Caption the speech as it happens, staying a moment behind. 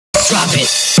drop it.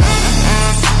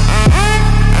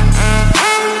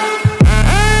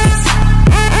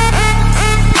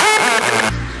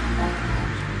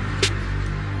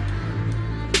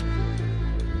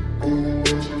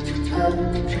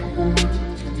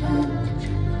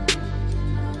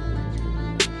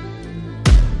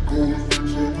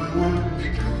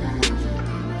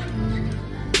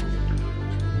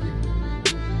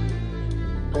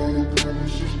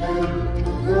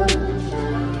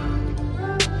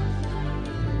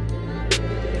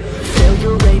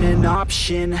 Failure ain't an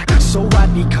option, so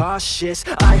I'd be cautious.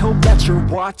 I hope that you're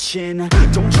watching.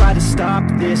 Don't try to stop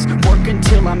this, work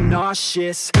until I'm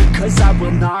nauseous. Cause I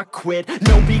will not quit,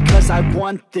 no, because I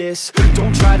want this.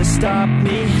 Don't try to stop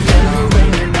me, failure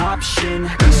ain't an option,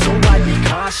 so I'd be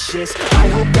cautious. I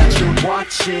hope that you're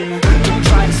watching. Don't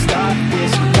try to stop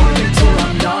this, work until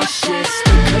I'm nauseous.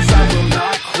 Cause I will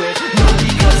not quit, no,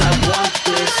 because I want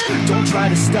this. Don't try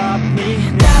to stop me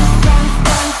now.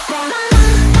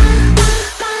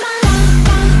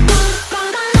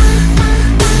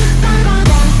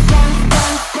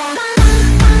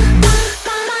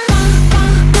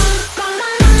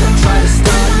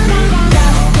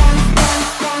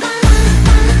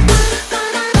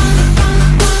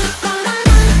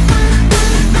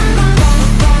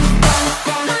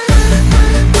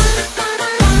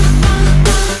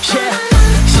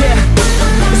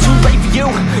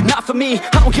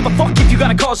 I don't give a fuck if you got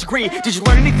a college degree. Did you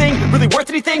learn anything? Really worth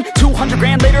anything? 200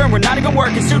 grand later and we're not even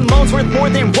working. Student loans worth more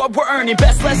than what we're earning.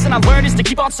 Best lesson I learned is to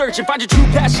keep on searching. Find your true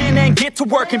passion and get to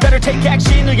work. And better take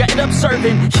action or you end up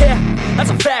serving. Yeah, that's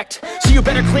a fact. So you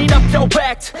better clean up your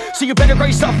act. So you better grow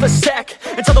yourself a sack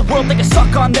and tell the world they can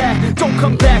suck on that. Don't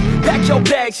come back, pack your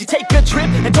bags. You take a trip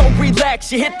and don't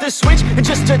relax. You hit the switch and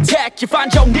just attack. You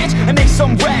find your niche and make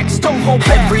some racks. Don't hold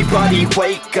back. Everybody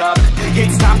wake up,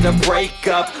 it's time to break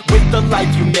up with the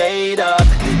life you made up.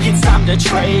 It's time to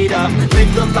trade up,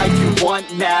 live the life you want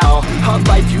now, a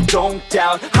life you don't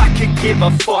doubt. I could give a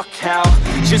fuck how,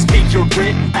 just figure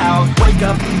it out. Wake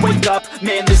up,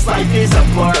 man, this life is a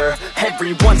blur.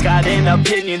 Everyone's got an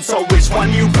opinion, so which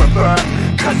one you prefer?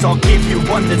 Cause I'll give you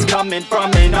one that's coming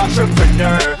from an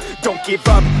entrepreneur. Don't give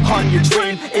up on your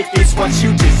dream if it's what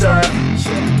you deserve.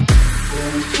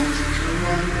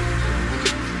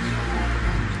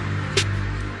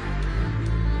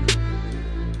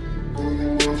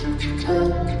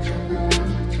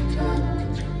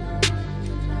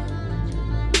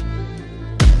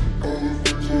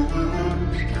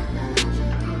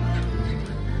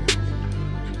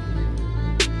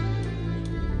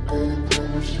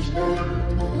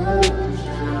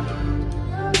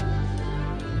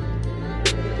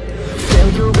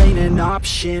 Failure ain't an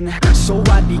option, so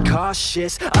I'd be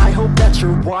cautious. I hope that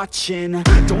you're watching.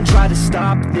 Don't try to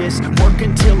stop this, work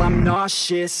until I'm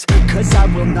nauseous. Cause I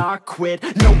will not quit,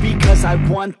 no, because I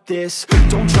want this.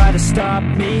 Don't try to stop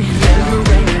me,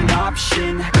 failure ain't an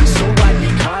option, so I'd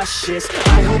be cautious.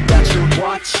 I hope that you're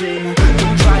watching.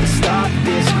 Don't try to stop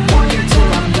this, work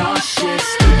until I'm nauseous.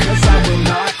 Cause I will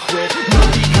not quit, no,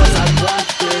 because I want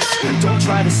this. Don't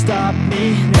try to stop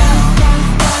me now.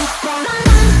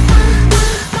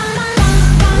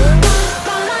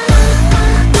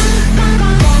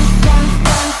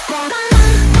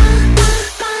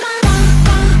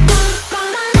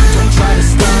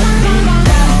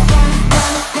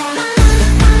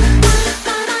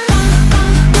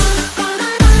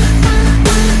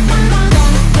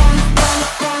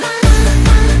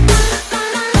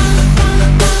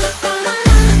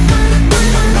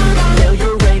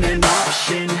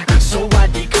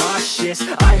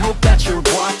 I hope that you're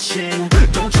watching.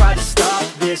 Don't try to stop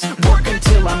this, work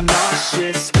until I'm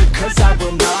nauseous. Cause I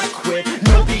will not quit,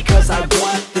 no, because I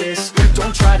want this.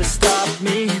 Don't try to stop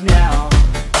me now.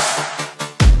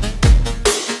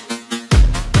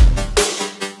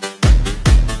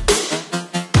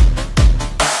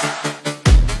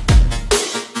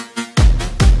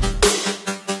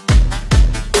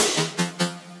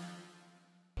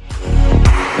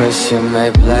 Wish you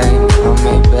may blame on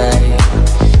me, babe.